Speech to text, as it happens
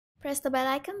Press the bell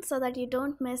icon so that you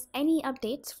don't miss any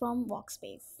updates from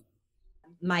VoxSpace.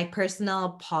 My personal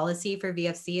policy for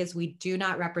VFC is we do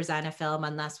not represent a film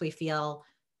unless we feel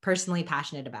personally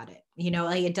passionate about it.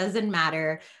 Like it doesn't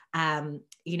matter,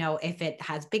 if it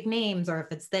has big names or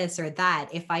if it's this or that.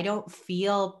 If I don't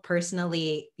feel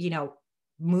personally,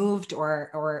 moved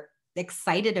or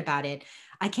excited about it,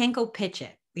 I can't go pitch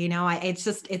it.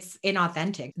 It's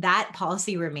inauthentic. That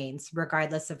policy remains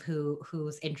regardless of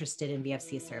who's interested in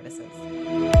VFC services.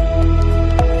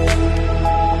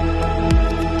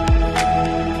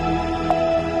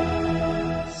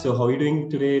 So how are you doing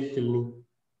today, Dilani?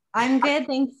 I'm good,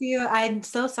 thank you. I'm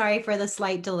so sorry for the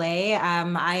slight delay.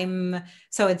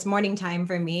 So it's morning time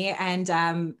for me,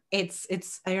 and it's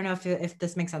I don't know if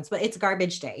this makes sense, but it's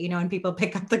garbage day, and people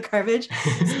pick up the garbage.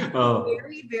 So Oh.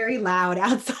 very, very loud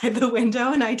outside the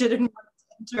window, and I didn't want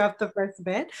to interrupt the first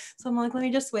bit. So I'm like, let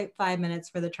me just wait 5 minutes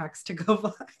for the trucks to go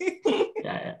by.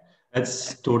 Yeah,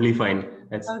 that's totally fine.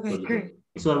 That's okay, totally great. fine.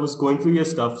 So I was going through your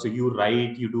stuff. So you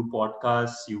write, you do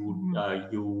podcasts, you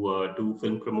do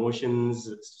film promotions,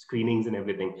 screenings, and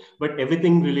everything. But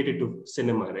everything related to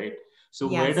cinema, right? So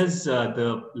Yes. Where does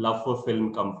the love for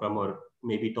film come from, or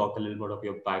maybe talk a little bit of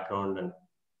your background and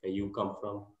where you come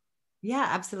from? Yeah,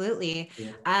 absolutely.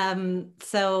 Yeah.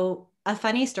 So a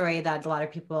funny story that a lot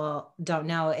of people don't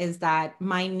know is that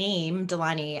my name,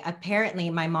 Dilani, apparently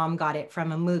my mom got it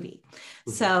from a movie.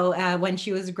 Mhm. So when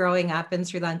she was growing up in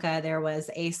Sri Lanka, there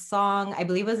was a song, I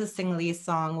believe it was a Sinhalese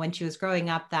song when she was growing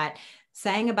up that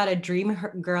sang about a dream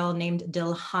girl named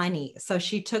Dilhani. So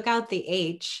she took out the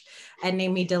H and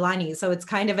named me Dilani. So it's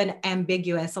kind of an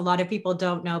ambiguous. A lot of people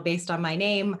don't know based on my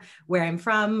name where I'm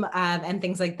from and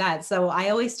things like that. So I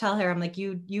always tell her, I'm like,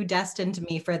 you destined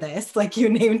me for this. Like you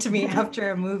named me after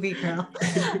a movie girl.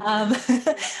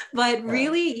 But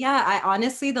really, yeah, I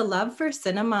honestly, the love for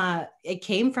cinema, it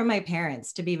came from my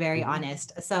parents, to be very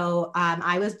honest. So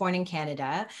I was born in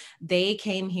Canada. They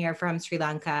came here from Sri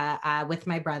Lanka with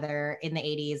my brother in the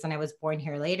 80s, and I was born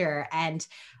here later. And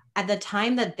at the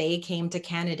time that they came to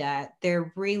Canada,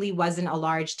 there really wasn't a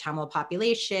large Tamil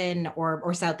population,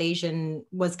 or South Asian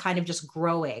was kind of just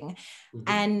growing. Mm-hmm.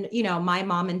 And, my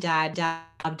mom and dad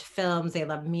loved films, they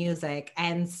loved music.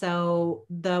 And so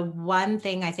the one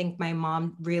thing I think my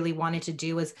mom really wanted to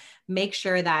do was make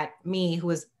sure that me, who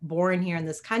was born here in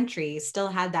this country, still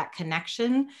had that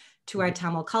connection to our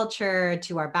Tamil culture,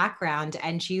 to our background,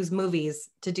 and she used movies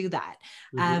to do that.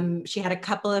 She had a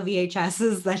couple of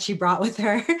VHSs that she brought with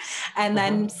her. And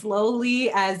then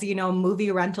slowly, as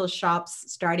movie rental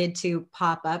shops started to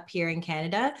pop up here in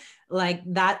Canada, like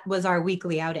that was our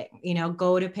weekly outing,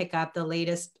 go to pick up the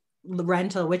latest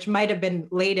rental, which might have been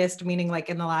latest, meaning like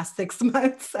in the last 6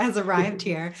 months, has arrived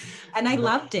here. And I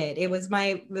loved it. It was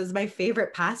my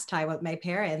favorite pastime with my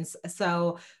parents.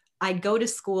 So I'd go to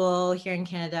school here in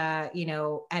Canada,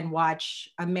 and watch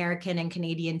American and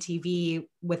Canadian TV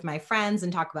with my friends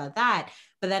and talk about that.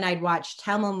 But then I'd watch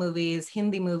Tamil movies,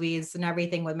 Hindi movies, and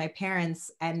everything with my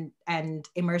parents and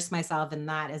immerse myself in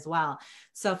that as well.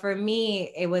 So for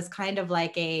me, it was kind of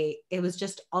like it was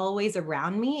just always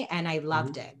around me, and I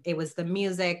loved it. It was the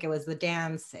music, it was the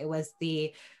dance, it was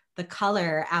the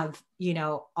color of,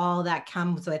 all that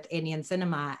comes with Indian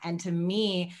cinema. And to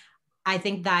me, I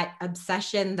think that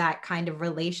obsession, that kind of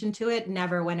relation to it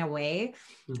never went away,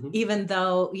 even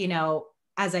though,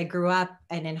 as I grew up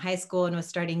and in high school and was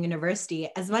starting university,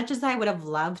 as much as I would have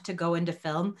loved to go into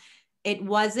film, it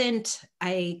wasn't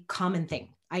a common thing.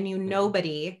 I knew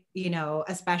nobody,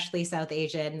 especially South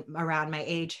Asian around my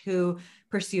age, who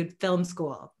pursued film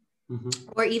school.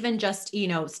 Or even just,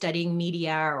 studying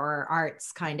media or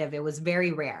arts kind of. It was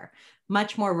very rare,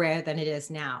 much more rare than it is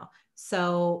now.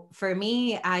 So for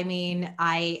me, I mean,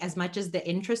 as much as the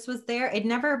interest was there, it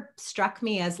never struck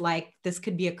me as like, this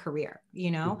could be a career,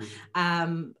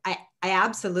 I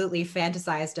absolutely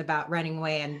fantasized about running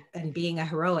away and being a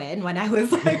heroine when I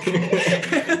was like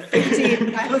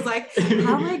 15. I was like,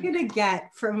 how am I going to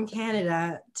get from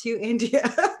Canada to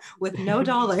India with no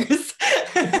dollars?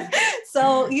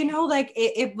 So, like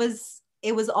it was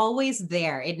always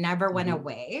there. It never went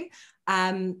away.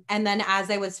 And then as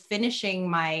I was finishing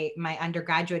my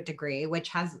undergraduate degree, which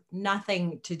has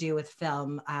nothing to do with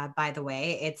film, by the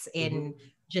way, it's in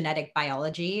genetic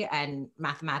biology and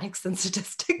mathematics and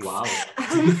statistics. Wow.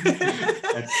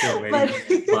 That's a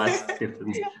very vast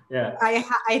difference. Yeah.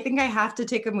 I think I have to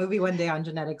take a movie one day on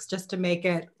genetics just to make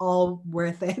it all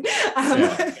worth it.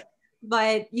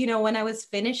 But, when I was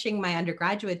finishing my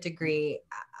undergraduate degree,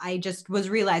 I just was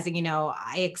realizing,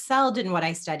 I excelled in what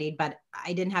I studied, but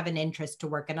I didn't have an interest to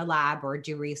work in a lab or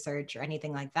do research or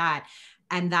anything like that.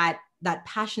 And that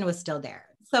passion was still there.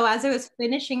 So as I was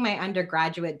finishing my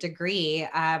undergraduate degree,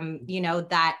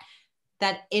 that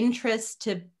interest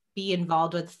to be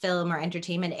involved with film or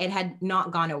entertainment, it had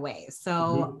not gone away.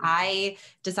 So I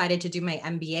decided to do my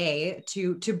MBA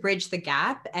to bridge the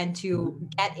gap and to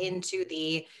get into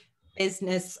the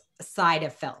business side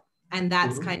of film. And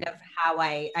that's kind of how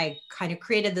I kind of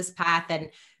created this path. And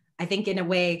I think in a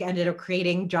way ended up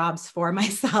creating jobs for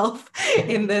myself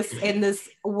in this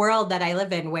world that I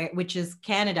live in, which is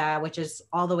Canada, which is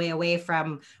all the way away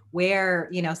from where,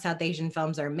 South Asian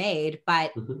films are made,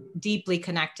 but deeply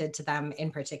connected to them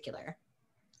in particular.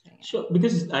 Sure,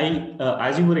 because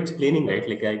as you were explaining, right,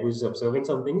 like I was observing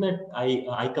something that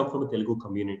I come from a Telugu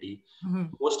community.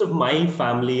 Most of my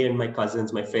family and my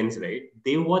cousins, my friends, right,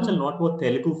 they watch a lot more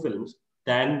Telugu films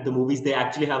than the movies they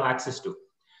actually have access to.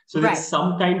 So there's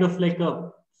some kind of like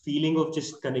a feeling of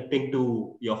just connecting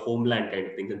to your homeland kind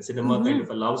of thing, and cinema kind of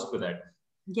allows for that.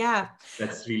 Yeah.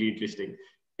 That's really interesting.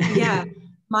 Yeah.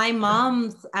 My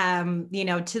mom's,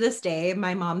 to this day,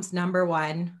 my mom's number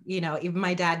one, even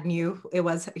my dad knew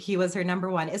he was her number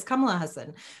one, is Kamala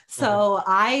Hassan. So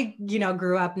I,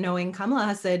 grew up knowing Kamala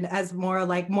Hassan as more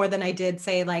than I did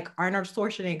say like Arnold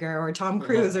Schwarzenegger or Tom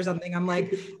Cruise or something. I'm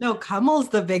like, no, Kamal's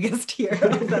the biggest hero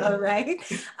though, right?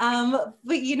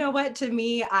 But you know what, to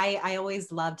me, I always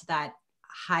loved that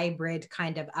hybrid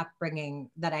kind of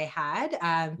upbringing that I had.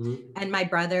 And my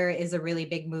brother is a really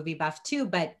big movie buff too,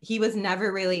 but he was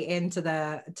never really into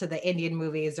the Indian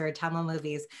movies or Tamil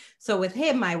movies. So with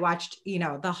him, I watched,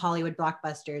 the Hollywood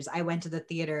blockbusters. I went to the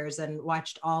theaters and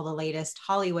watched all the latest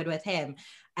Hollywood with him.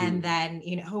 And then,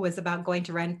 it was about going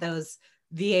to rent those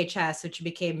VHS, which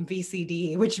became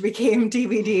VCD, which became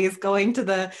DVDs, going to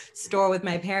the store with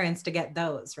my parents to get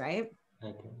those, right?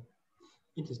 Okay.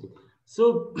 Interesting.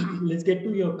 So let's get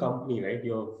to your company, right?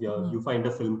 Your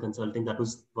Viewfinder Film Consulting. That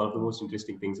was one of the most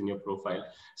interesting things in your profile.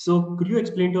 So could you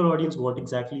explain to our audience what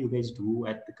exactly you guys do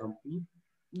at the company?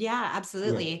 Yeah,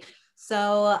 absolutely. Yeah.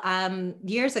 So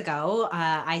years ago,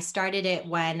 I started it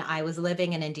when I was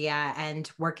living in India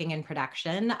and working in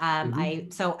production. I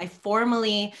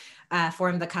formally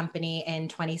formed the company in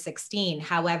 2016.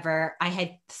 However, I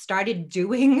had started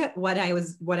doing what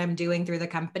I'm doing through the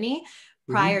company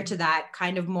prior to that,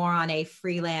 kind of more on a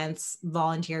freelance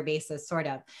volunteer basis, sort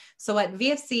of. So what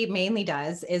VFC mainly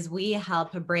does is we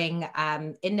help bring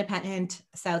independent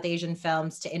South Asian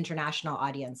films to international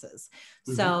audiences.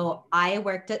 So I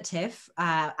worked at TIFF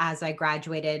as I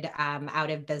graduated out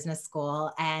of business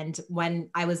school. And when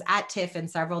I was at TIFF in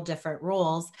several different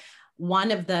roles,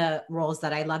 one of the roles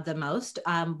that I loved the most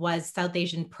was South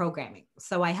Asian programming.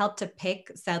 So I helped to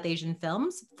pick South Asian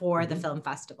films for the film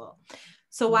festival.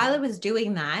 So while I was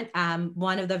doing that,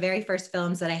 one of the very first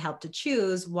films that I helped to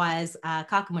choose was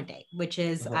Kakamute, which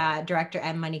is director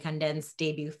M. Manikandan's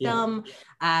debut film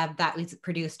that was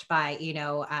produced by,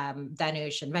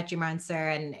 Dhanush and Vetriman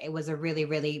sir, and it was a really,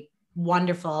 really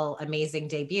wonderful, amazing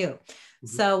debut.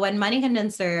 So when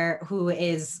Manikandan sir, who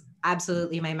is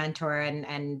absolutely my mentor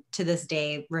and to this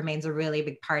day remains a really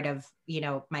big part of,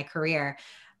 my career,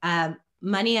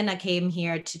 Manikandan came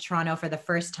here to Toronto for the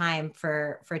first time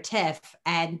for TIFF.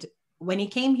 And when he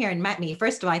came here and met me,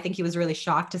 first of all, I think he was really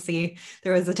shocked to see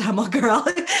there was a Tamil girl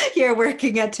here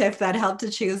working at TIFF that helped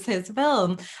to choose his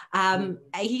film.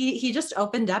 He just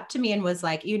opened up to me and was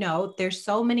like, there's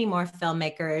so many more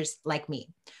filmmakers like me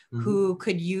who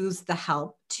could use the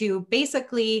help to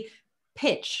basically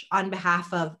pitch on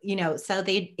behalf of, South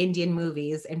Indian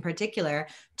movies in particular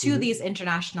to these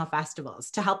international festivals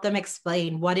to help them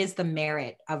explain what is the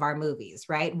merit of our movies,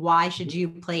 right? Why should you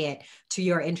play it to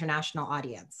your international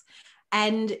audience?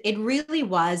 And it really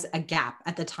was a gap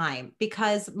at the time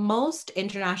because most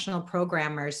international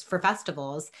programmers for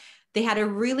festivals, they had a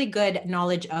really good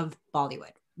knowledge of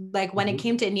Bollywood. Like when it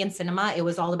came to Indian cinema, it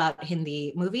was all about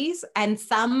Hindi movies and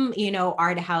some,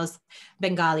 art house,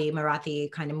 Bengali,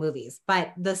 Marathi kind of movies.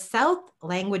 But the South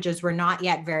languages were not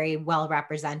yet very well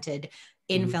represented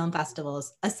in film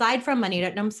festivals, aside from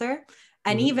Maniratnam sir.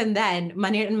 And even then,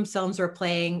 Maniratnam's films were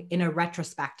playing in a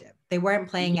retrospective. They weren't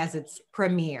playing as its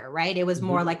premiere, right? It was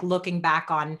more like looking back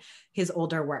on his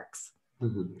older works.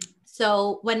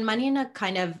 So when Maniratnam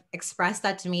kind of expressed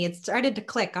that to me, it started to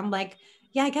click. I'm like,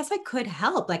 yeah, I guess I could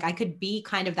help. Like I could be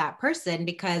kind of that person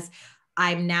because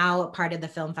I'm now a part of the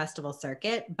film festival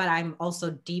circuit, but I'm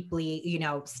also deeply,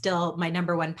 still my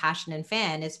number one passion and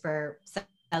fan is for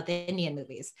South Indian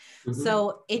movies.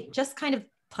 So it just kind of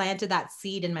planted that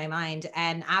seed in my mind.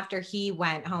 And after he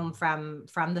went home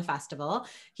from the festival,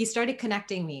 he started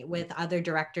connecting me with other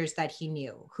directors that he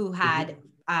knew who had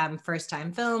first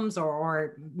time films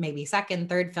or maybe second,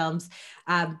 third films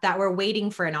that were waiting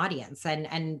for an audience.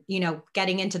 And, you know,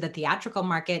 getting into the theatrical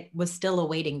market was still a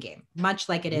waiting game, much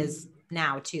like it is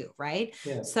now too, right?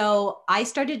 Yeah. So I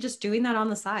started just doing that on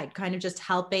the side, kind of just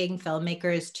helping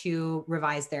filmmakers to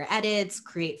revise their edits,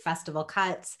 create festival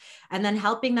cuts, and then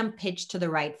helping them pitch to the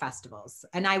right festivals.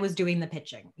 And I was doing the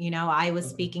pitching, you know, I was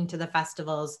speaking to the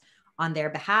festivals on their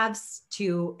behalves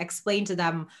to explain to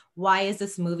them, why is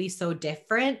this movie so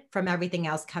different from everything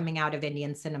else coming out of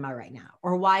Indian cinema right now?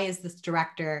 Or why is this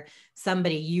director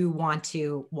somebody you want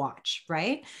to watch,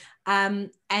 right?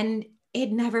 And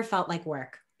it never felt like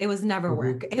work. It was never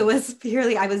work. It was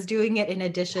purely, I was doing it in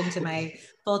addition to my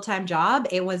full-time job.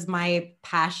 It was my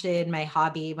passion, my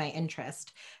hobby, my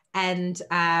interest. And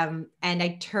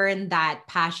I turned that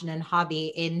passion and hobby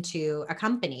into a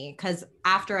company, because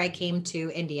after I came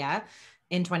to India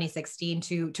in 2016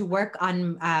 to work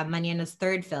on Manikandan's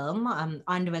third film,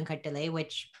 Aandavan Kattalai,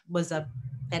 which was a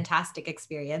fantastic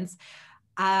experience.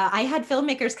 I had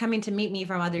filmmakers coming to meet me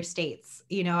from other states.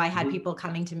 You know, I had people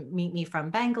coming to meet me from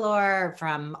Bangalore,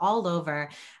 from all over,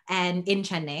 and in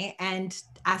Chennai, and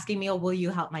asking me, oh, will you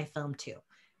help my film too?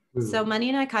 So Mani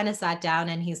and I kind of sat down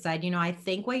and he said, you know, I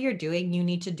think what you're doing, you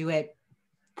need to do it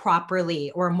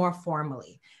properly or more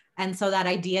formally. And so that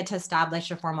idea to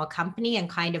establish a formal company and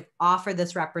kind of offer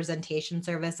this representation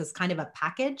service as kind of a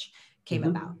package came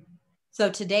about. So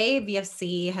today,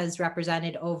 VFC has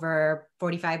represented over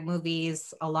 45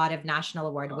 movies, a lot of national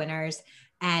award winners,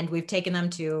 and we've taken them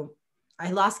to,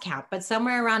 I lost count, but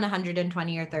somewhere around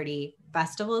 120 or 30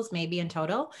 festivals, maybe in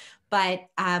total. But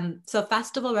so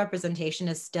festival representation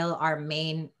is still our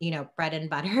main, you know, bread and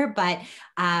butter. But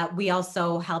we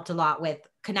also helped a lot with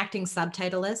connecting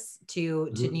subtitleists to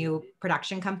new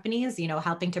production companies, you know,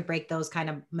 helping to break those kind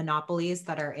of monopolies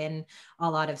that are in a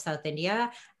lot of South India.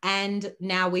 And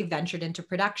now we've ventured into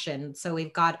production. So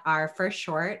we've got our first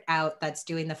short out that's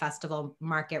doing the festival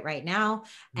market right now.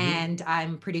 And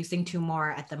I'm producing 2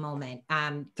 more at the moment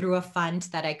through a fund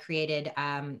that I created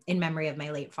in memory of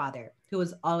my late father, who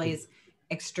was always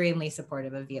extremely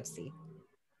supportive of VFC.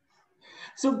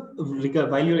 So, Rika,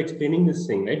 while you're explaining this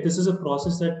thing, right, this is a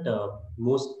process that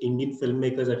most Indian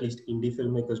filmmakers, at least indie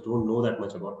filmmakers, don't know that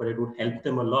much about, but it would help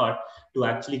them a lot to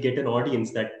actually get an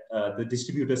audience that the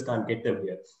distributors can't get them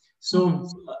here. So,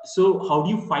 so how do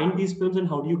you find these films and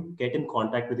how do you get in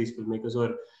contact with these filmmakers?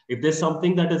 Or if there's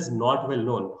something that is not well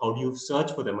known, how do you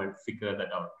search for them and figure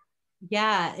that out?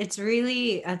 Yeah, it's a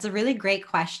really great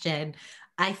question.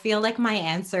 I feel like my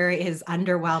answer is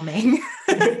underwhelming.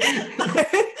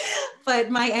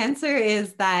 But my answer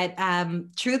is that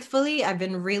truthfully, I've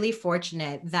been really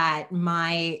fortunate that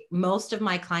most of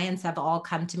my clients have all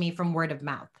come to me from word of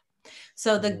mouth.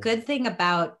 So the good thing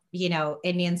about, you know,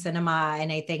 Indian cinema,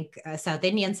 and I think South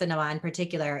Indian cinema in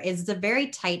particular, is it's a very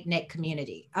tight-knit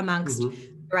community amongst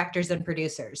directors and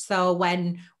producers. So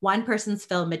when one person's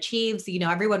film achieves, you know,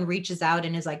 everyone reaches out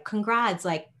and is like, congrats,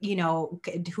 like, you know,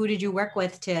 who did you work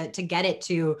with to get it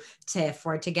to TIFF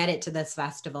or to get it to this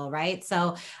festival, right?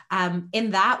 So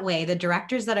in that way, the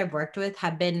directors that I've worked with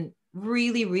have been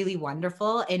really, really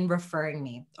wonderful in referring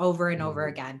me over and over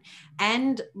again.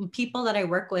 And people that I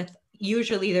work with,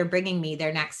 usually they're bringing me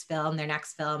their next film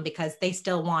because they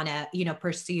still want to, you know,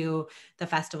 pursue the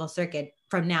festival circuit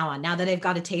from now on. Now that they've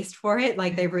got a taste for it,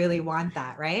 like they really want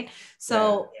that, right?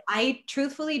 So I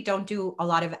truthfully don't do a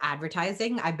lot of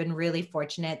advertising. I've been really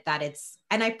fortunate that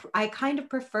and I kind of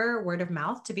prefer word of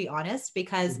mouth, to be honest,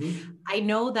 because I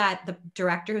know that the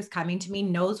director who's coming to me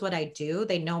knows what I do.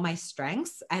 They know my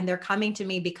strengths, and they're coming to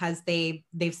me because they've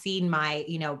seen my,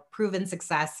 you know, proven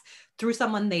success through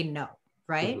someone they know.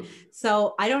 Right.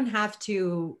 So I don't have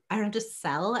to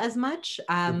sell as much,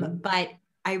 but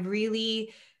I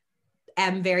really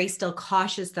am very still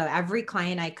cautious though. Every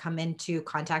client I come into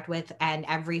contact with and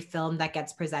every film that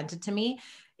gets presented to me,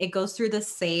 it goes through the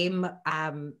same,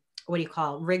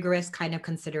 rigorous kind of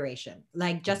consideration.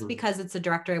 Like just because it's a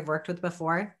director I've worked with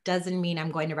before doesn't mean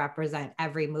I'm going to represent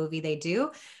every movie they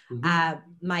do.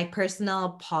 My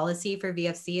personal policy for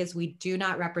VFC is we do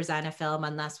not represent a film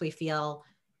unless we feel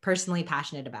personally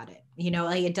passionate about it. You know,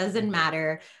 like it doesn't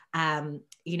matter,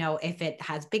 you know, if it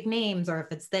has big names or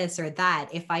if it's this or that.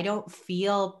 If I don't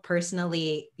feel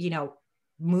personally, you know,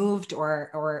 moved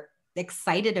or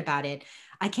excited about it,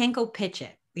 I can't go pitch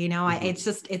it. You know, it's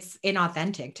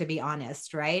inauthentic, to be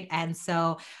honest. Right. And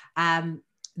so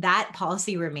that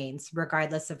policy remains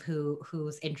regardless of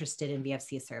who's interested in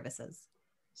VFC services.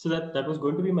 So that was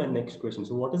going to be my next question.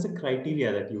 So what is the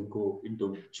criteria that you go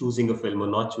into choosing a film or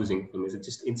not choosing a film? Is it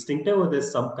just instinctive, or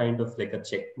there's some kind of like a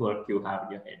check mark you have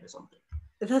in your head or something?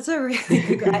 That's a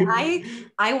really good.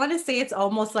 I want to say it's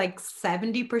almost like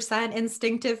 70%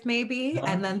 instinctive, maybe,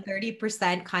 and then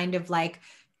 30% kind of like,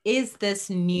 is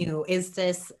this new? Is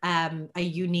this a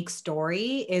unique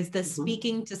story? Is this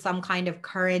speaking to some kind of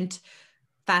current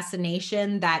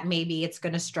fascination that maybe it's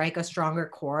going to strike a stronger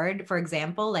chord? For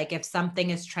example, like if something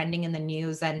is trending in the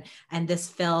news and this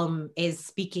film is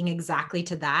speaking exactly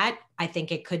to that, I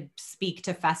think it could speak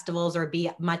to festivals or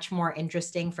be much more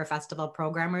interesting for festival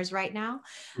programmers right now.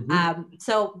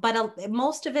 But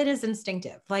most of it is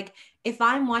instinctive. Like if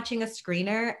I'm watching a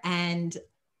screener and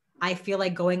I feel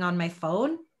like going on my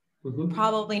phone,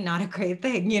 probably not a great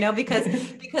thing, because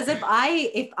if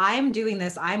I'm doing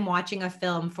this, I'm watching a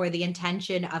film for the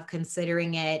intention of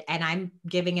considering it and I'm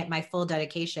giving it my full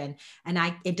dedication, and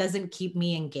it doesn't keep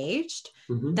me engaged.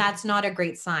 That's not a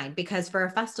great sign, because for a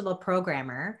festival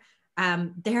programmer,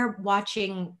 they're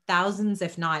watching thousands,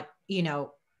 if not,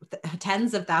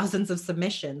 tens of thousands of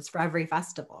submissions for every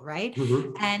festival, right?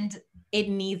 And it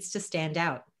needs to stand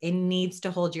out. It needs to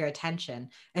hold your attention.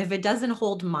 If it doesn't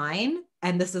hold mine,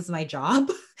 and this is my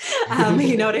job,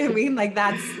 you know what I mean? Like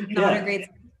that's not a great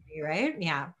thing, right?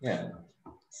 Yeah.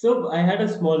 So I had a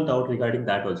small doubt regarding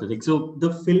that also. Like, so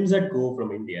the films that go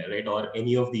from India, right, or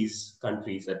any of these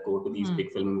countries that go to these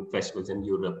big film festivals in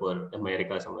Europe or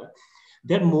America somewhere,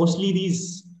 they're mostly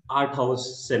these art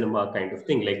house cinema kind of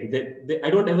thing. Like I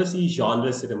don't ever see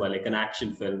genre cinema, like an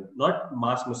action film, not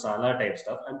mass masala type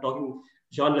stuff. I'm talking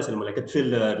genre cinema, like a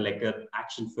thriller, like an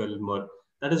action film, or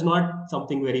that is not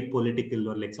something very political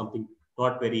or like something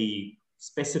not very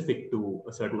specific to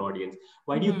a certain audience.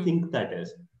 Why do you think that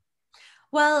is?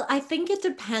 Well, I think it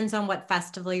depends on what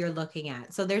festival you're looking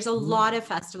at. So there's a lot of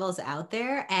festivals out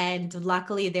there, and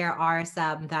luckily there are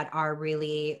some that are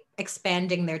really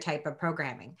expanding their type of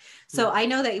programming. So I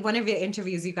know that one of your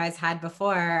interviews you guys had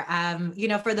before,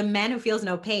 for The Man Who Feels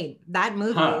No Pain, that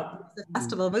movie, the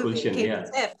festival movie, came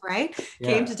to TIFF, right?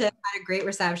 Came to TIFF, had a great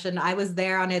reception. I was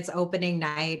there on its opening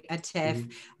night at TIFF,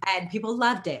 and people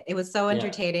loved it. It was so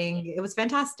entertaining. It was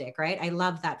fantastic, right? I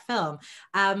love that film.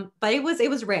 But it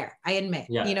was rare, I admit.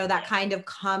 That kind of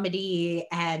comedy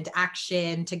and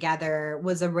action together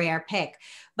was a rare pick.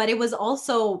 But it was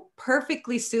also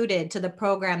perfectly suited to the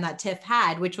program that TIFF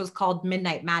had, which was called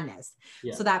Midnight Madness.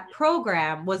 So that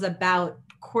program was about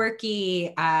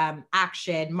quirky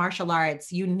action, martial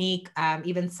arts, unique,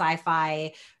 even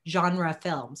sci-fi genre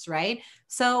films, right?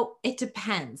 So it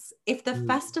depends. If the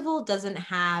festival doesn't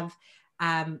have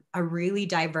a really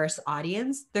diverse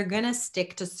audience, they're going to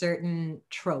stick to certain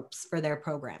tropes for their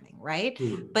programming, right?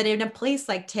 But in a place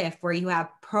like TIFF, where you have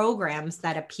programs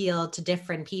that appeal to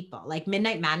different people, like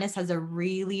Midnight Madness has a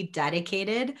really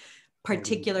dedicated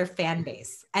particular fan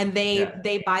base, and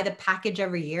they buy the package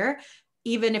every year.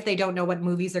 Even if they don't know what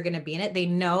movies are going to be in it, they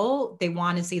know they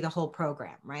want to see the whole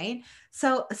program, right?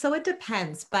 So it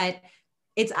depends, but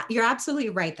you're absolutely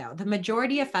right though. The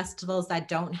majority of festivals that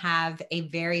don't have a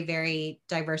very, very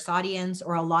diverse audience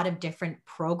or a lot of different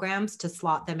programs to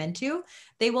slot them into,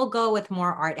 they will go with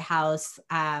more art house,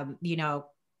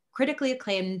 critically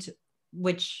acclaimed,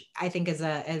 which I think is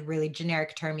a really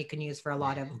generic term you can use for a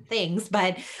lot of things,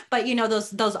 but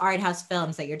those art house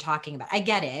films that you're talking about, I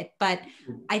get it, but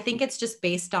I think it's just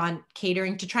based on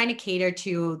trying to cater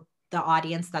to the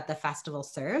audience that the festival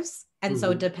serves. And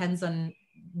so it depends on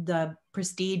the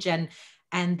prestige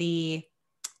and the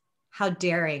how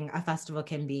daring a festival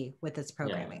can be with its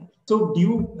programming. So do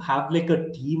you have like a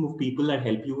team of people that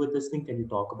help you with this thing? Can you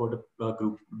talk about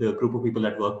the group of people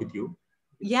that work with you?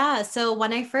 Yeah. So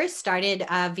when I first started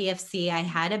VFC, I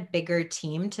had a bigger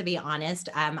team, to be honest.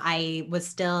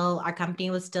 Our company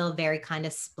was still very kind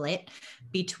of split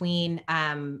between,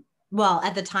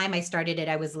 at the time I started it,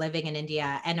 I was living in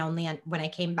India, and only when I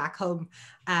came back home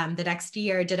the next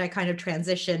year did I kind of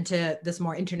transition to this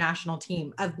more international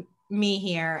team of me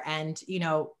here. And,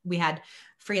 we had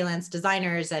freelance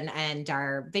designers and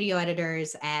our video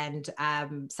editors and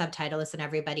subtitleists and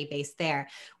everybody based there.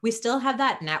 We still have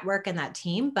that network and that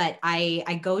team, but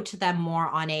I go to them more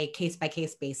on a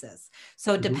case-by-case basis.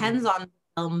 So it depends on the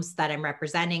films that I'm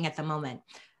representing at the moment.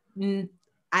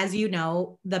 As you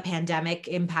know, the pandemic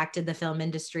impacted the film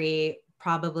industry,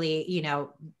 probably,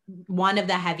 one of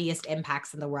the heaviest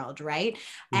impacts in the world, right?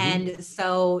 And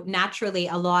so naturally,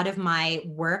 a lot of my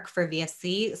work for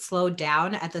VFC slowed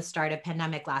down at the start of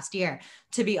pandemic last year,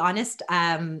 to be honest.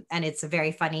 And it's a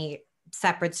very funny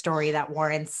separate story that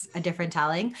warrants a different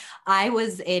telling. I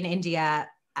was in India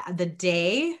the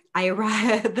day I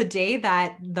arrived, the day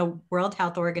that the World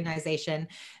Health Organization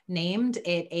named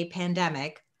it a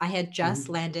pandemic, I had just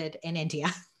landed in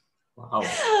India. Wow.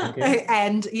 Okay.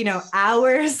 And,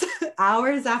 hours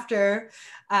after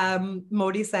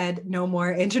Modi said no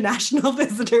more international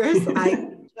visitors, I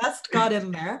just got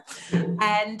in there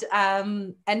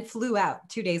and flew out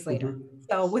 2 days later.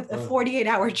 So with a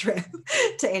 48-hour trip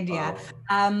to India.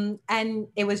 Wow. And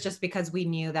it was just because we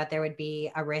knew that there would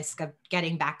be a risk of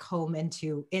getting back home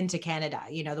into Canada,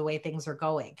 the way things are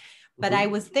going. But I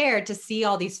was there to see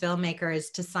all these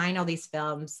filmmakers, to sign all these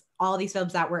films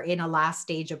that were in a last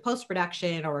stage of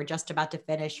post-production or were just about to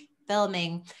finish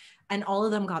filming. And all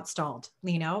of them got stalled,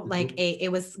 like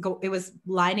it was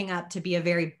lining up to be a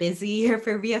very busy year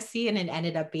for VFC, and it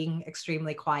ended up being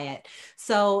extremely quiet.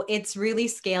 So it's really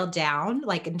scaled down,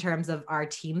 like in terms of our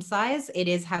team size. It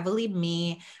is heavily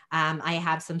me. I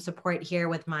have some support here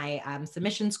with my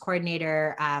submissions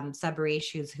coordinator,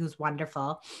 Sabarish, who's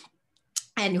wonderful,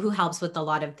 and who helps with a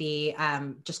lot of the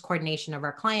just coordination of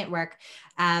our client work.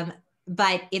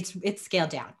 But it's scaled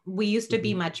down. We used to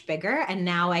be much bigger, and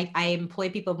now I employ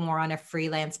people more on a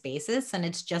freelance basis, and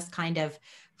it's just kind of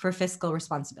for fiscal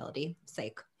responsibility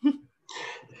sake.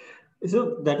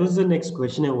 So that was the next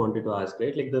question I wanted to ask,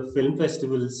 right? Like the film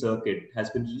festival circuit has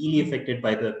been really affected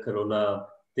by the corona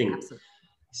thing. Absolutely.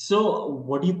 So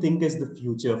what do you think is the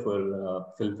future for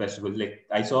film festivals? Like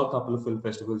I saw a couple of film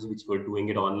festivals which were doing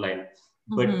it online,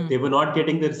 but they were not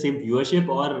getting the same viewership,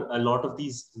 or a lot of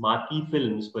these marquee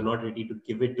films were not ready to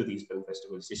give it to these film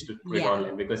festivals just to put it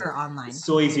online, because it's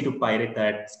so easy to pirate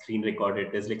that, screen record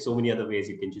it. There's like so many other ways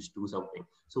you can just do something.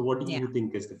 So what do you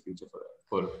think is the future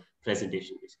for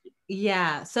presentation, basically?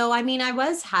 Yeah. So, I mean, I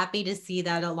was happy to see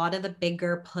that a lot of the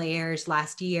bigger players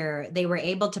last year, they were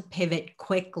able to pivot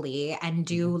quickly and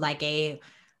do like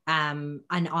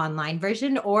an online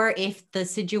version, or if the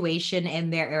situation in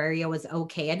their area was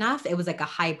okay enough, it was like a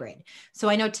hybrid. So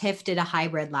I know TIFF did a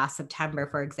hybrid last September,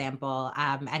 for example,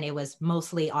 and it was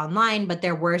mostly online, but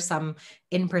there were some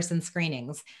in-person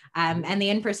screenings. And the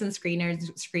in-person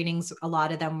screenings, a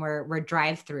lot of them were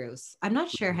drive-throughs. I'm not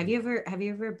sure. Have you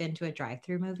ever been to a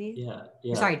drive-through movie?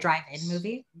 Yeah. Sorry, drive-in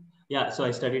movie? Yeah, so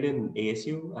I studied in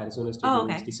ASU, Arizona State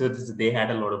University. So they had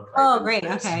a lot of Oh, great.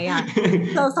 Okay, yeah.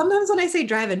 So sometimes when I say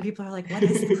drive-in, people are like, "What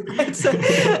is this?" So,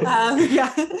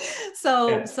 yeah.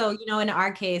 So in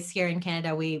our case here in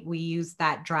Canada, we use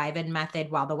that drive-in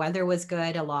method while the weather was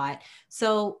good a lot.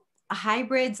 So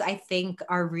hybrids, I think,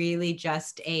 are really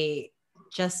just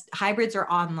hybrids or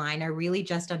online are really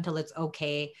just until it's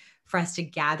okay for us to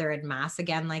gather en masse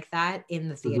again like that in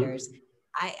the theaters.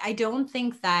 I don't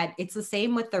think that it's the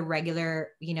same with the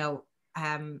regular,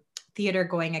 theater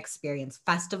going experience,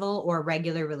 festival or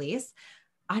regular release.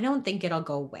 I don't think it'll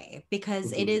go away,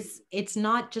 because it's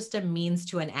not just a means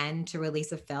to an end to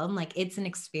release a film. Like, it's an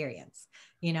experience.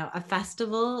 A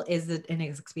festival is an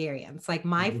experience. Like,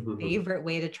 my favorite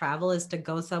way to travel is to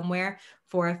go somewhere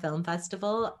for a film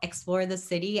festival, explore the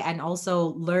city, and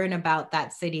also learn about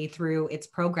that city through its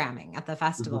programming at the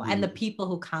festival and the people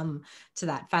who come to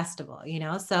that festival,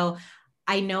 So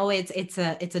I know it's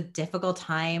a difficult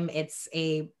time. It's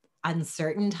a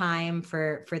uncertain time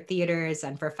for theaters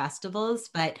and for festivals,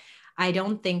 but I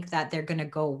don't think that they're going to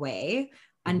go away.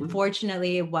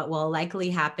 Unfortunately, what will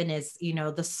likely happen is,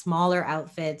 the smaller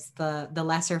outfits, the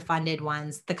lesser funded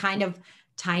ones, the kind of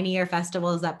tinier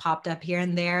festivals that popped up here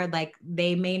and there, like,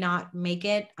 they may not make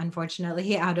it,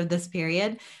 unfortunately, out of this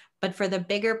period. But for the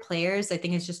bigger players, I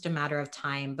think it's just a matter of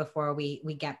time before we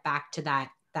get back to that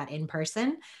in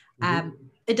person.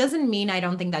 It doesn't mean I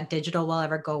don't think that digital will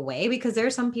ever go away, because there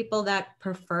are some people that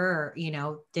prefer,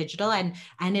 digital, and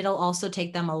it'll also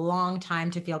take them a long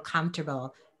time to feel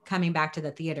comfortable coming back to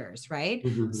the theaters, right?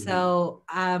 So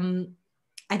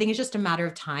I think it's just a matter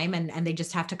of time, and they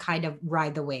just have to kind of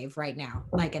ride the wave right now.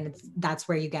 Like, and that's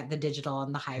where you get the digital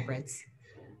and the hybrids.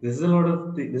 This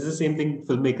is the same thing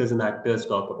filmmakers and actors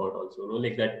talk about also,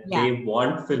 like that they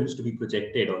want films to be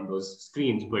projected on those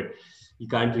screens, but you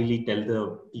can't really tell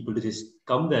the people to just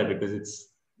come there, because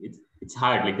it's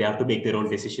hard. Like, they have to make their own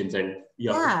decisions, and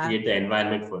you have to create the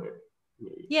environment for it.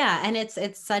 Yeah, and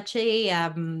it's such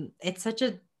a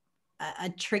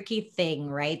tricky thing,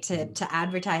 right? To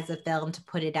advertise a film, to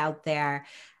put it out there,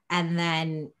 and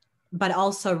then, but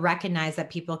also recognize that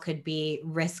people could be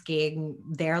risking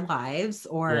their lives,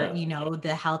 or,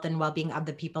 the health and well-being of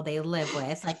the people they live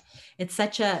with. Like, it's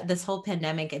this whole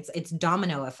pandemic, it's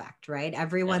domino effect, right?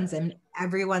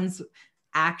 Everyone's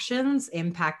actions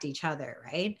impact each other,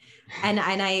 right? And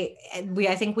I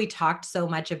think we talked so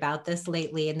much about this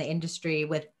lately in the industry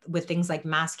with things like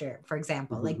Master, for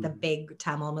example, like the big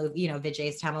Tamil movie,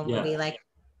 Vijay's Tamil movie. Like,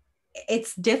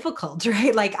 it's difficult,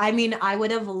 right? Like, I mean, I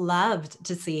would have loved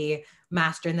to see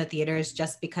Master in the theaters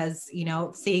just because, you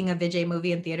know, seeing a Vijay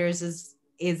movie in theaters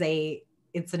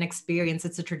it's an experience.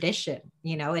 It's a tradition,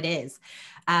 you know, it is.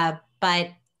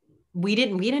 But we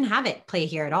didn't have it play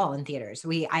here at all in theaters.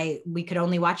 We could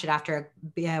only watch it after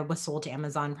it was sold to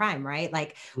Amazon Prime, right?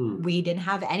 Like we didn't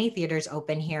have any theaters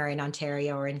open here in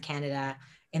Ontario or in Canada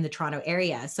in the Toronto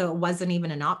area. So it wasn't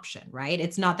even an option, right?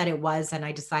 It's not that it was and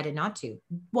I decided not to.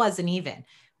 Wasn't even.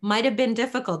 Might have been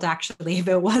difficult actually if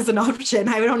it was an option.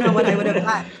 I don't know what I would have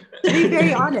done. To be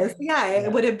very honest, yeah,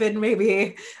 it would have been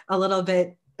maybe a little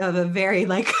bit of a very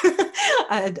like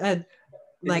a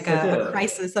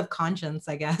crisis of conscience,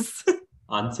 I guess.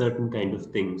 Uncertain kind of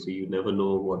thing. So you never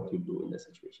know what you do in a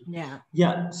situation. Yeah.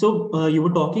 Yeah. So you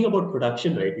were talking about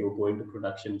production, right? You were going to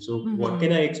production. So what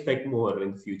can I expect more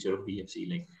in the future of VFC?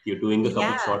 Like you're doing a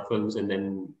couple of short films and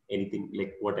then anything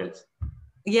like what else?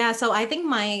 Yeah, so I think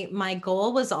my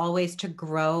goal was always to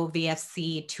grow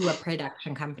VFC to a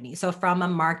production company. So from a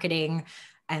marketing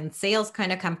and sales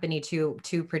kind of company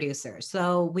to producers.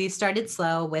 So we started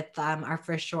slow with our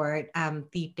first short,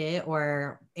 Tite,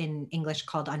 or in English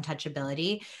called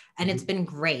Untouchability. And it's been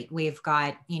great. We've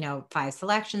got, 5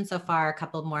 selections so far, a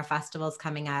couple more festivals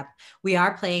coming up. We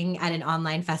are playing at an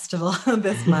online festival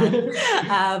this month,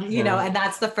 and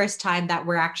that's the first time that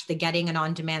we're actually getting an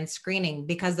on-demand screening,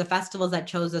 because the festivals that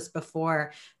chose us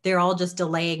before, they're all just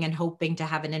delaying and hoping to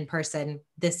have an in-person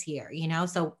this year,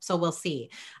 so we'll see.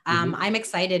 I'm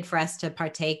excited for us to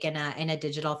partake in a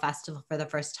digital festival for the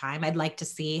first time. I'd like to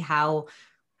see how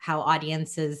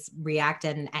audiences react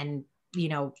and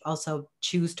also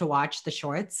choose to watch the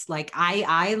shorts. Like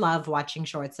I love watching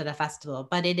shorts at a festival,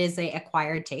 but it is a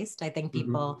acquired taste. I think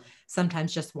people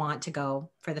sometimes just want to go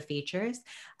for the features.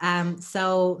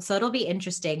 So it'll be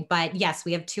interesting, but yes,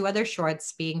 we have 2 other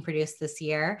shorts being produced this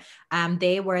year.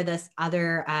 They were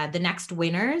the next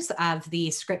winners of the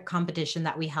script competition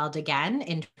that we held again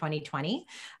in 2020.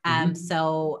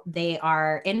 So they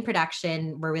are in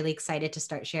production. We're really excited to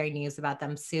start sharing news about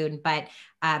them soon, but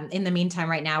in the meantime,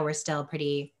 right now, we're still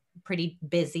pretty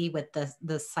busy with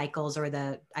the cycles or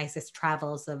the ISIS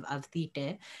travels of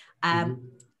Tite.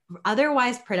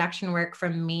 Otherwise, production work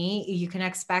from me, you can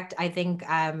expect, I think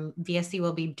VSC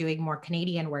will be doing more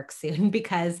Canadian work soon,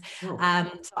 because so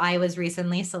I was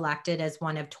recently selected as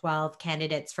one of 12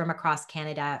 candidates from across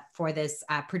Canada for this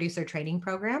producer training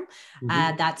program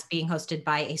that's being hosted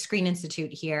by a Screen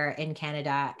Institute here in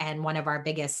Canada and one of our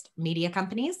biggest media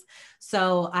companies.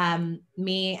 So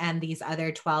me and these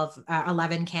other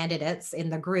 11 candidates in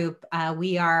the group,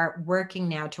 we are working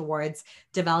now towards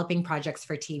developing projects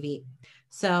for TV.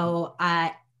 So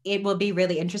it will be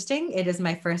really interesting. It is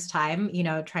my first time,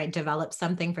 trying to develop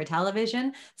something for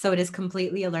television. So it is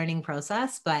completely a learning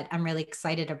process, but I'm really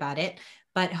excited about it.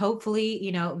 But hopefully,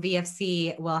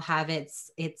 VFC will have its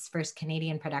first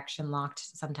Canadian production locked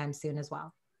sometime soon as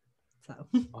well. So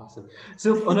awesome.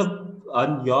 So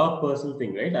on your personal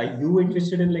thing, right? Are you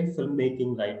interested in like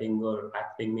filmmaking, writing, or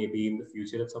acting maybe in the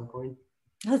future at some point?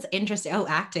 That's interesting. Oh,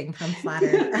 acting. I'm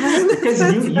flattered. Because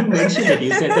you mentioned it.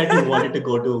 You said that you wanted to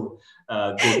go to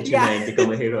Chennai and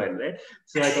become a heroine, right?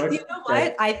 So I thought, you know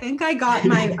what? I think I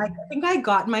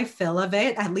got my fill of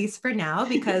it, at least for now,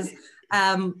 because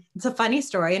it's a funny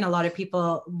story, and a lot of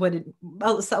people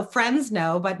so friends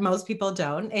know, but most people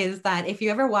don't, is that if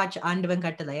you ever watch Aandavan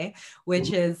Kattalai,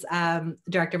 which is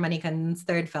director Manikandan's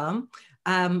 3rd film,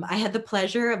 I had the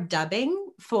pleasure of dubbing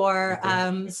for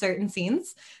certain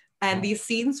scenes. And these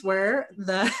scenes were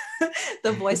the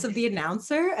voice of the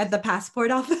announcer at the passport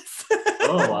office.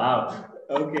 Oh, wow.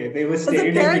 Okay, they were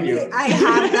stereotyping you. I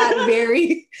have that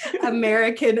very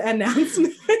American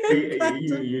announcement.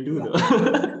 You do though.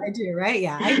 I do, right?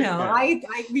 Yeah, I know. Yeah.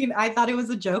 I mean, I thought it was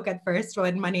a joke at first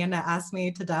when Manikandan asked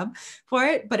me to dub for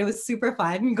it, but it was super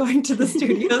fun going to the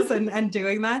studios and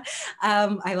doing that.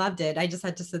 I loved it. I just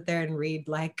had to sit there and read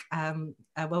like,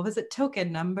 what was it?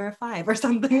 Token number 5 or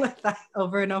something like that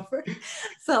over and over.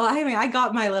 So I mean, I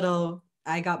got my little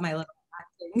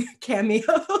acting cameo.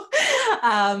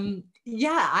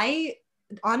 I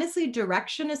honestly,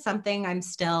 direction is something I'm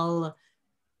still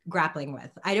grappling with.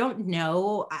 I don't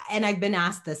know, and I've been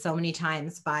asked this so many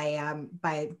times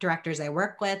by directors I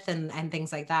work with and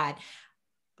things like that.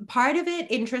 Part of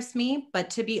it interests me,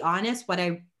 but to be honest,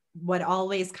 what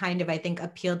always kind of, I think,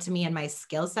 appealed to me and my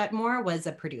skill set more was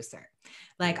a producer.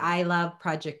 Like I love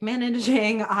project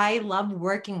managing. I love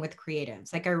working with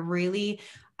creatives. Like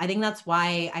I think that's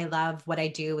why I love what I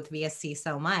do with VSC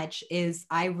so much, is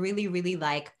I really, really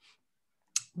like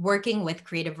working with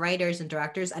creative writers and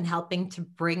directors and helping to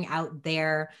bring out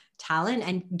their talent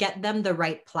and get them the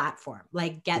right platform,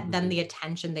 like get them the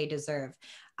attention they deserve.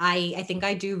 I think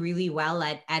I do really well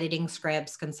at editing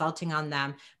scripts, consulting on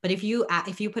them. But if you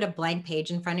put a blank page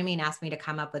in front of me and ask me to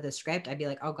come up with a script, I'd be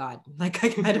like, oh God, like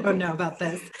I don't know about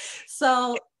this.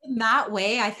 So in that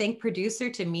way, I think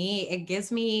producer to me, it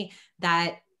gives me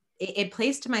that it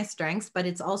plays to my strengths, but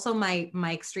it's also my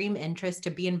extreme interest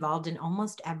to be involved in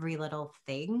almost every little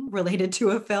thing related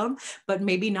to a film, but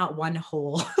maybe not one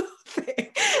whole thing.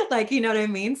 Like, you know what I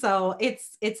mean? So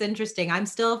it's interesting. I'm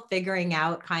still figuring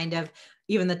out kind of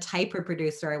even the type of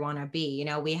producer I want to be. You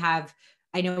know,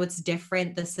 I know it's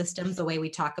different, the systems, the way we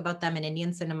talk about them in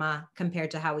Indian cinema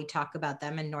compared to how we talk about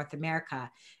them in North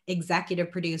America.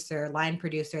 Executive producer, line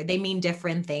producer, they mean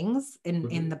different things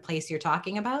in the place you're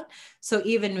talking about. So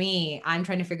even me, I'm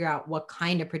trying to figure out what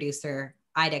kind of producer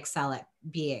I'd excel at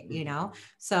being, you know?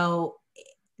 So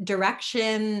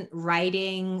direction,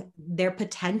 writing, their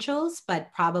potentials,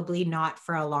 but probably not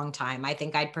for a long time. I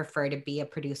think I'd prefer to be a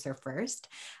producer first.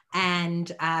 And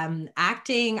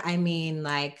acting, I mean,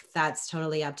 like, that's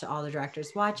totally up to all the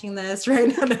directors watching this right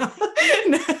now.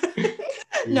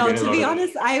 No, to be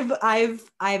honest, I've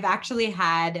actually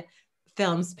had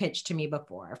films pitched to me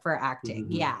before for acting.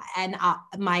 Yeah. And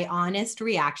my honest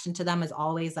reaction to them is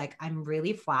always like, I'm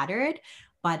really flattered,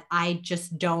 but I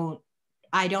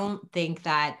don't think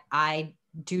that I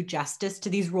do justice to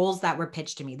these roles that were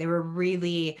pitched to me. They were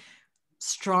really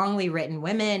strongly written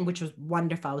women, which was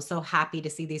wonderful. I was so happy to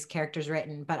see these characters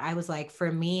written. But I was like,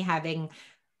 for me,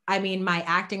 my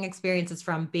acting experience is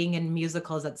from being in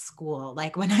musicals at school,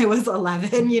 like when I was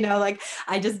 11, you know, like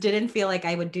I just didn't feel like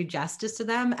I would do justice to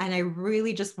them. And I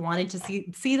really just wanted to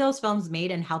see those films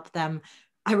made and help them.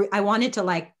 I wanted to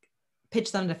like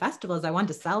pitch them to festivals. I wanted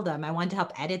to sell them. I wanted to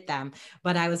help edit them.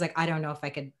 But I was like, I don't know if I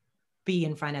could be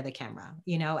in front of the camera,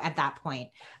 you know, at that point.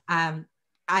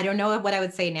 I don't know what I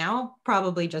would say now.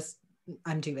 Probably just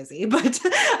I'm too busy, but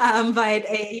you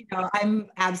know, I'm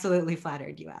absolutely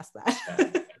flattered you asked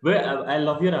that. Well, I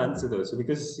love your answer though. So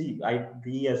because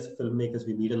we as filmmakers,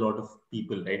 we meet a lot of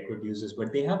people, right, producers,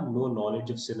 but they have no knowledge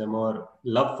of cinema or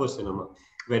love for cinema,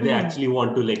 where they actually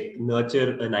want to like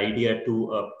nurture an idea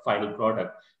to a final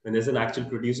product. When there's an actual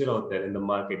producer out there in the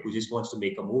market who just wants to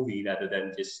make a movie rather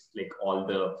than just like all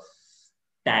the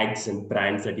tags and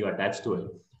brands that you attach to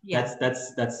it. Yeah.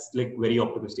 That's like very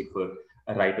optimistic for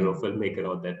a writer or filmmaker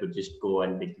out there to just go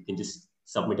and like, you can just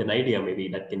submit an idea maybe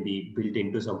that can be built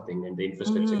into something and the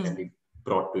infrastructure can be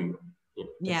brought to you.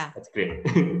 That's great.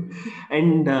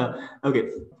 And okay,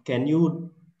 can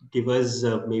you give us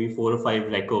maybe 4 or 5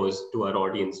 recos to our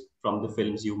audience from the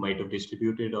films you might have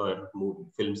distributed or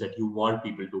films that you want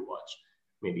people to watch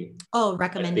maybe? Oh,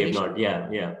 recommendations.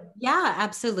 Yeah,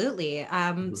 absolutely.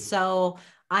 So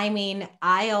I mean,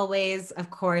 I always, of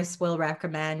course, will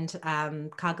recommend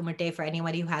Kagamurte for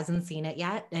anybody who hasn't seen it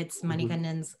yet. It's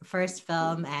Manikandan's first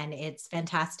film and it's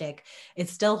fantastic. It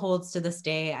still holds to this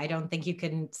day. I don't think you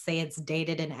can say it's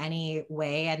dated in any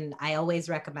way. And I always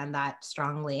recommend that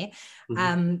strongly.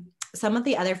 Some of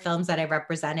the other films that I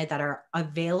represented that are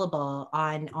available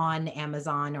on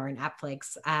Amazon or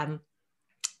Netflix.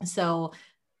 So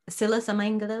Sila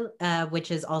Samangal,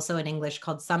 which is also in English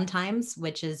called Sometimes,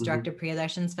 which is director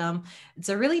Priyadarshan's film. It's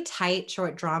a really tight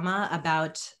short drama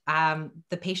about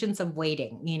the patience of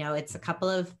waiting. You know, it's a couple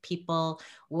of people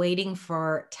waiting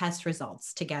for test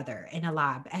results together in a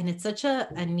lab. And it's such a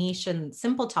niche and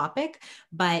simple topic,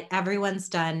 but everyone's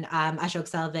done Ashok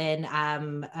Selvin,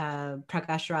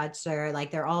 Prakash Raj sir,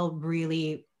 like they're all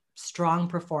really strong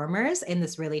performers in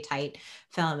this really tight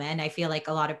film. And I feel like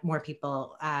a lot of more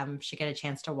people should get a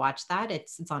chance to watch that.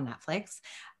 It's on Netflix.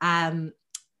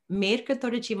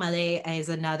 Manikandan Male is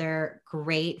another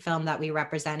great film that we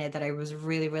represented that I was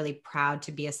really, really proud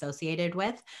to be associated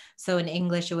with. So in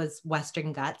English, it was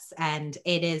Western Guts and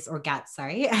and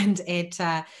it's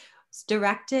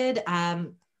directed,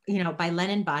 by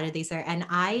Lennon Bharadesar. And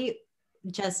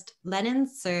Lennon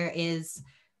sir is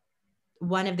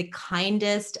one of the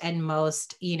kindest and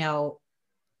most,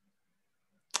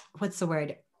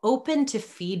 open to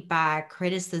feedback,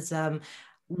 criticism,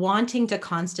 wanting to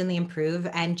constantly improve,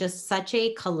 and just such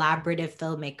a collaborative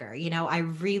filmmaker. I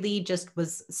really just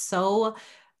was so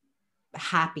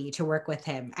happy to work with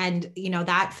him. And,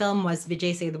 that film was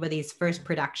Vijay Sethupathiy's first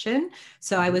production.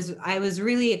 So I was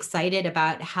really excited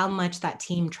about how much that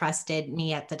team trusted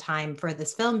me at the time for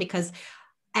this film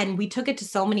and we took it to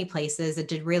so many places. It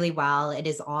did really well. It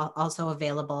is also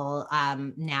available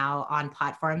now on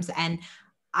platforms. And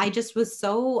I just was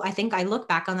I think I look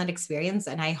back on that experience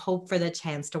and I hope for the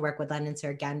chance to work with Lennon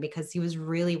sir again, because he was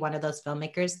really one of those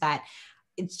filmmakers that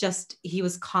it's just, he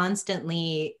was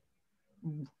constantly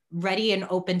ready and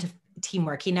open to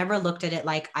teamwork. He never looked at it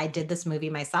like I did this movie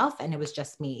myself and it was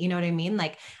just me. You know what I mean?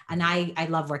 Like, and I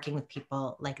love working with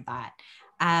people like that.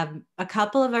 A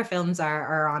couple of our films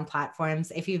are on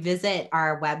platforms. If you visit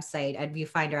our website at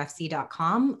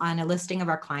viewfinderfc.com, on a listing of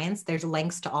our clients, there's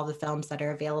links to all the films that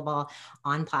are available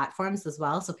on platforms as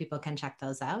well, so people can check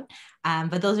those out.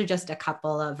 But those are just a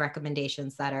couple of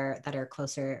recommendations that are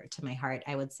closer to my heart,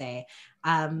 I would say.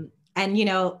 And you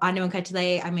know, Aandavan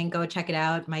Kattalai, I mean, go check it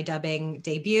out. My dubbing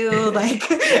debut, like,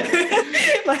 yeah,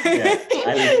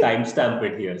 I'll timestamp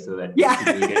it here so that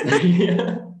people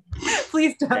get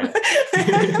Please don't.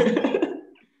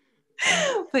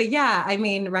 But yeah, I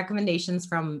mean, recommendations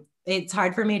from, it's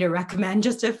hard for me to recommend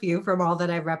just a few from all that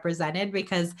I've represented,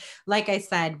 because like I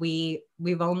said, we've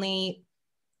only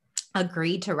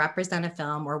agreed to represent a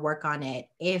film or work on it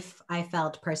if I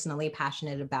felt personally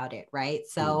passionate about it, right?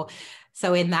 So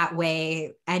in that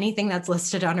way, anything that's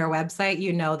listed on our website,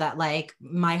 you know that like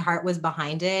my heart was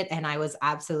behind it and I was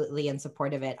absolutely in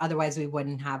support of it. Otherwise, we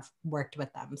wouldn't have worked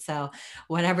with them. So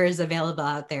whatever is available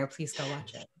out there, please go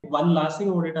watch it. One last thing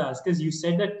I wanted to ask is, you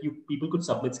said that people could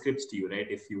submit scripts to you, right?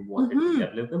 If you wanted to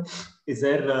develop them. Is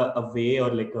there a way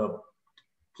or like a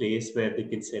place where they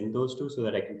can send those to, so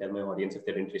that I can tell my audience if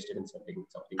they're interested in sending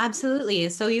something? Absolutely.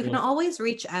 So you can always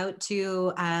reach out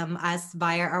to us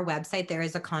via our website. There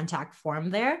is a contact form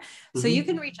there. So you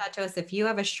can reach out to us if you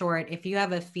have a short, if you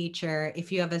have a feature, if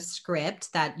you have a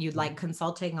script that you'd like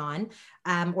consulting on,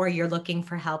 or you're looking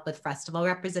for help with festival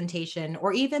representation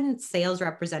or even sales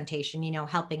representation, you know,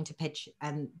 helping to pitch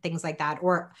and things like that,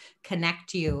 or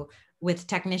connect you with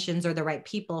technicians or the right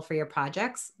people for your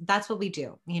projects. That's what we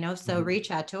do, you know, so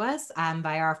reach out to us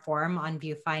via our forum on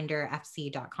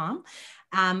viewfinderfc.com.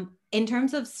 In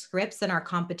terms of scripts and our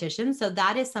competition, so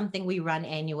that is something we run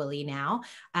annually now.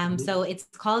 So it's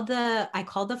called I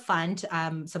call the fund,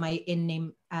 so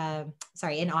in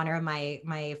honor of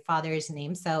my father's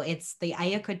name. So it's the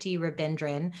Dilani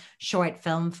Rabindran Short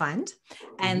Film Fund.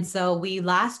 And so we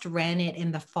last ran it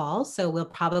in the fall. So we'll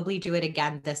probably do it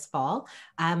again this fall.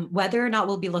 Whether or not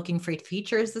we'll be looking for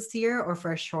features this year or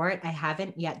for a short, I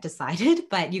haven't yet decided,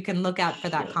 but you can look out for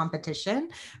that competition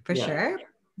for sure.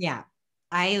 Yeah.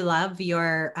 I love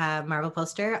your Marvel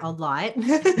poster a lot.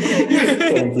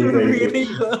 Thank you. Really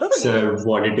cool. So I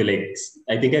wanted to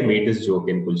I think I made this joke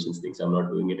in Pulsion's thing, so I'm not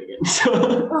doing it again.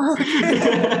 So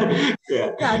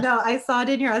yeah, no, I saw it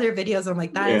in your other videos. I'm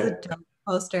like, that is a dope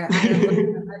poster. I am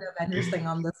looking at the Avengers thing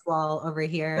on this wall over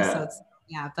here. So it's,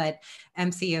 but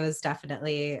MCU is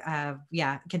definitely,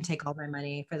 can take all my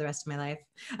money for the rest of my life.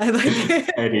 I like it.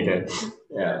 Anytime.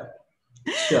 Yeah.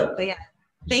 Sure. But yeah.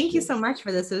 Thank you so much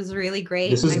for this. It was really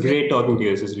great. This was great talking to you.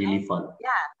 This was really fun. Yeah,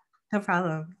 no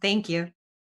problem. Thank you.